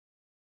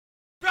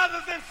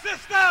Brothers and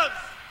sisters,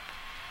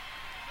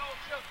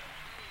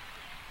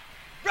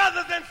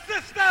 brothers and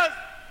sisters,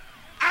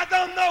 I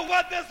don't know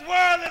what this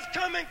world is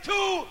coming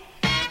to.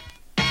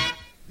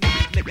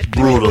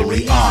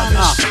 Brutally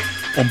honest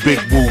on Big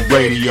Woo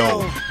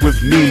Radio with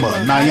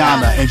Nima,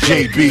 Niana, and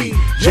JB.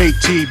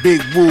 JT,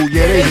 Big Woo,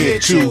 yeah, they here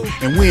too.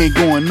 And we ain't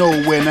going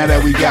nowhere now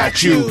that we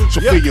got you. So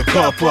fill your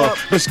cup up,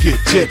 let's get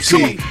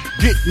tipsy.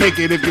 Get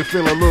naked if you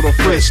feel a little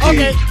frisky.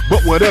 Okay.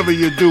 But whatever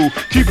you do,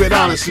 keep it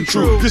honest and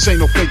true. This ain't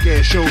no fake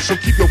ass show, so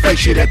keep your fake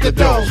shit at the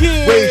door.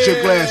 Yeah. Raise your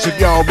glass if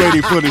y'all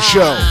ready for the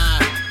show.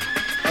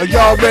 Are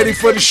y'all ready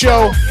for the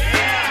show?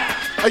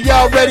 Are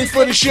y'all ready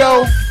for the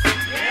show?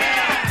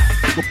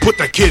 We'll put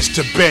the kids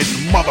to bed,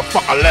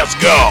 motherfucker, let's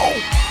go.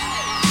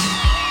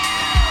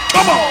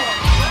 Come on.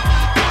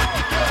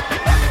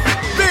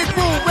 Big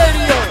Woo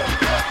Radio.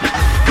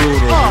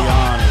 Brutally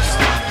honest.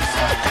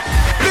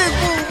 Big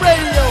Woo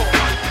Radio.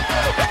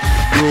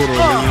 Brutally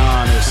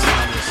honest.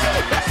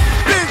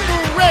 Big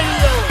Woo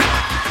Radio.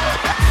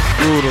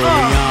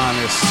 Brutally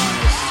honest.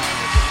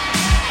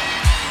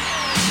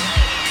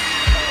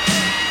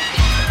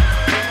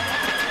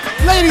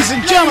 Ladies and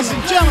gentlemen,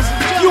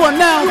 you are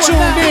now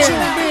tuned in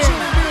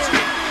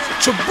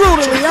to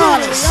Brutally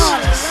Honest,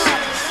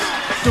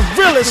 the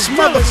realest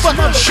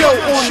motherfucking show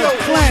on the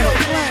planet.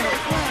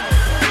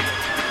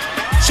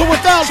 So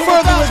without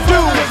further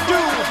ado,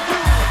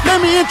 let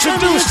me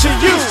introduce to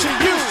you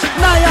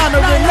Niana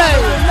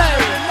Renee,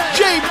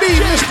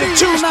 JB Mr.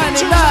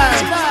 299.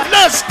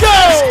 Let's go!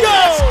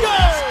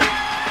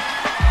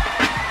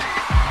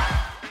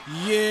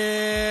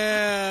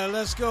 Yeah,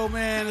 let's go,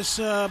 man. It's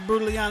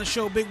Brutally Honest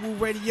Show, Big Woo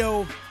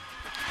Radio.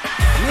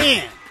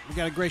 Man, we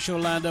got a great show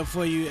lined up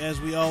for you,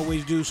 as we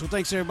always do. So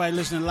thanks to everybody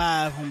listening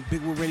live on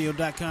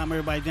BigWooRadio.com.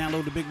 Everybody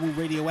download the Big Woo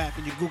Radio app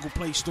in your Google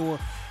Play Store.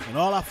 And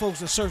all our folks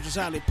that search us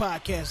out, their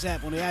podcast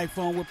app on the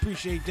iPhone, we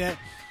appreciate that.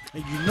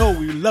 And you know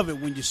we love it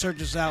when you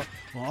search us out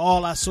on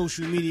all our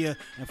social media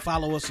and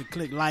follow us and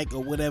click like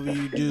or whatever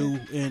you do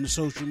in the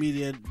social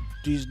media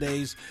these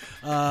days.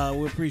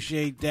 We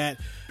appreciate that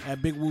at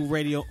Big Woo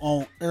Radio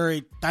on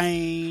everything.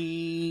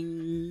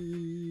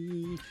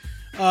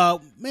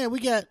 Man, we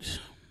got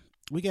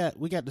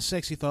the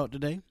sexy thought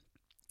today.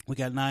 We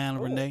got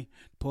Niana Renee,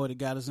 poet that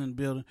got us in the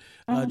building.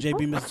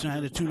 JB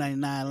Mr. the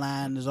 299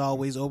 line is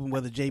always open,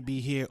 whether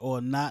JB here or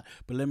not.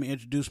 But let me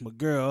introduce my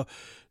girl.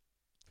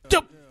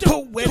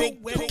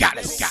 Poetic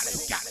goddess.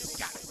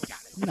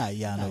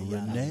 Niana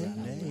Renee.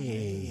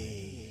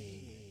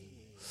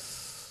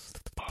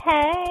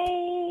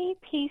 Hey,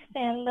 peace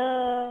and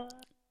love.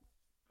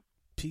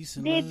 Peace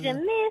and love. Did you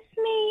miss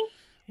me?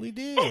 We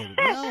did.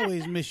 We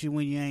always miss you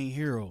when you ain't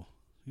here.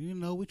 You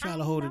know, we try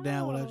to hold it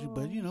down without you,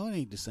 but you know, it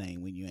ain't the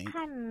same when you ain't.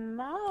 I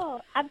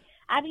know.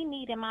 I be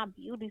needing my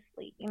beauty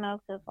sleep, you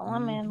know, because a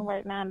woman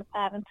work 9 to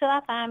 5. Until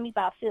I find me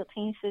about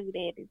 15 sugar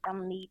daddies, I'm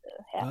going to need to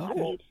have my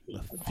beauty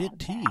sleep.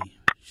 15?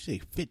 You say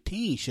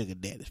 15 sugar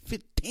daddies.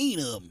 15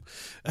 of them.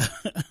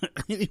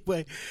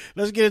 Anyway,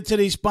 let's get into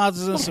these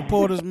sponsors and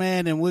supporters,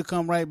 man, and we'll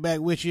come right back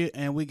with you.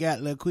 And we got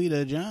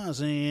Laquita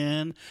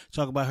Johnson.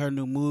 Talk about her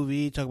new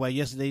movie. Talk about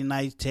yesterday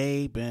night's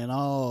tape and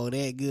all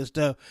that good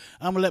stuff.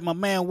 I'm going to let my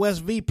man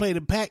West V play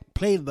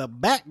the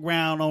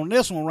background on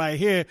this one right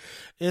here.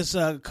 It's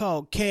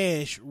called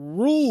Cash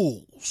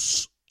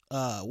Rules.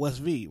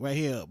 West V right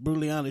here.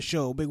 Brutally Honest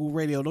Show. Big Woo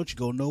Radio. Don't you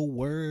go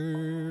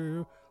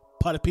nowhere.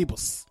 Party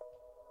peoples.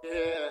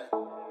 Yeah.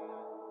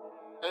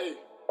 Hey.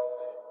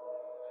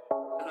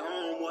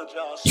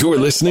 You're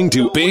listening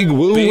to Big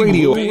Woo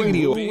Radio. Ground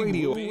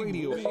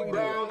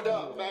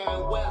up,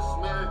 man. West,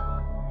 man.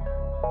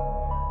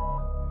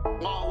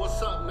 Oh,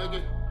 what's up,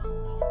 nigga?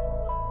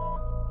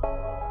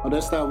 Oh,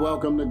 that's that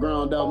welcome to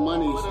Ground Up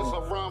Money.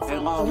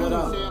 And what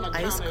up?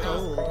 Ice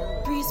cold.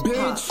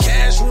 Bitch.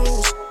 Cash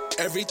rules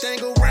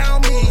everything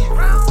around me.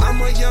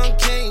 I'm a young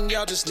king,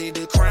 y'all just need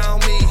to crown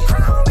me.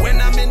 When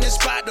I'm in this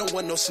spot, don't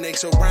want no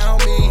snakes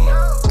around me.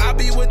 I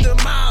be with the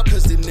mob,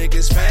 cause the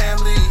niggas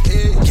family.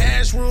 Yeah.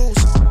 Cash rules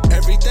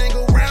everything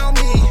around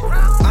me.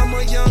 I'm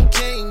a young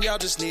king, y'all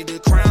just need to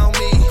crown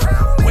me.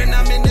 When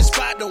I'm in this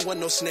spot, don't want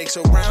no snakes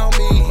around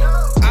me.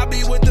 I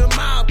be with the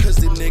mob, cause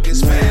the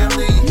niggas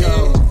family.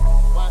 Yo.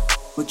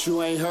 But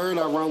you ain't heard,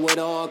 I run with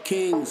all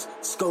kings.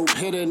 Scope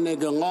hit a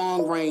nigga,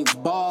 long range,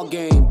 ball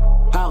game.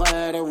 Holla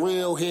at a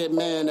real hit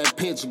man that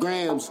pitch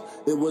grams.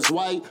 It was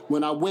white,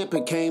 when I whip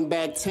it came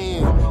back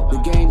 10.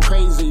 The game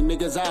crazy,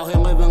 niggas out here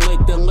living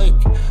lick to lick.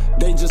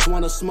 They just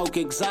wanna smoke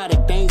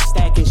exotic, they ain't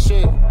stacking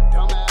shit.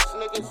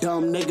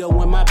 Dumb nigga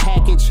when my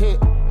package hit.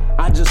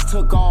 I just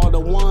took all the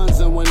ones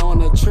and went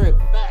on a trip.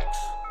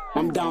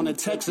 I'm down in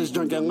Texas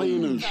drinking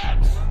leaners.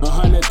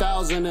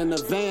 100,000 in the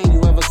van,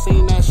 you ever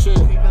seen that shit?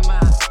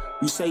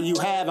 You say you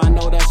have, I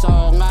know that's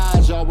all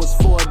lies. Y'all was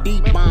 4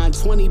 deep, buying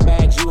 20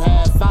 bags, you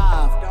had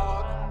 5.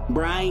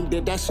 Bruh, I ain't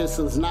did that shit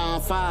since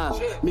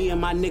 9-5. Me and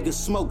my niggas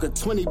smoke a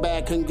 20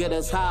 bag, couldn't get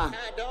us high.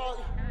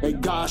 Hey,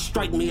 God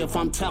strike me if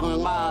I'm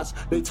telling lies.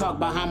 They talk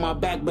behind my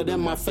back, but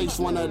in my face,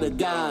 one of the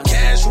guys.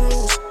 Cash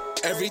rules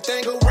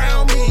everything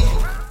around me.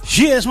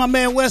 Yeah, it's my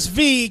man West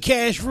V,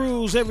 Cash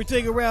Rules,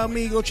 everything around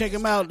me. Go check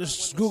him out.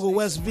 Just Google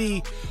West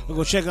V or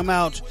go check him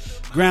out.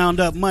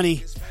 Ground Up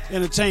Money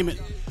Entertainment.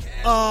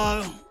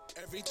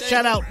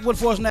 Shout out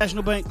Woodforest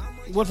National Bank.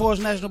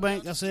 Woodforest National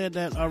Bank, I said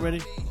that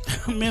already.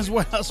 Men's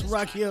Warehouse,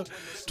 Rock Hill.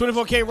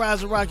 24K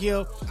Rise of Rock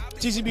Hill.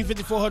 TCB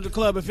 5400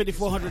 Club at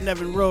 5400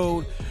 Nevin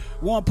Road.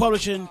 Warren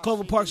Publishing,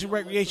 Clover Parks and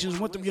Recreations,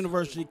 Winthrop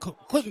University,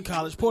 Clinton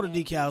College, Porter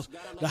Decals,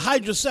 the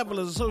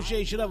Hydrocephalus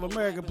Association of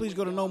America. Please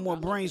go to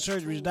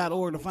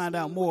nomorebrainsurgeries.org to find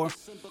out more.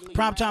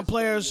 Primetime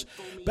Players,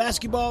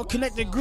 Basketball, Connected Group.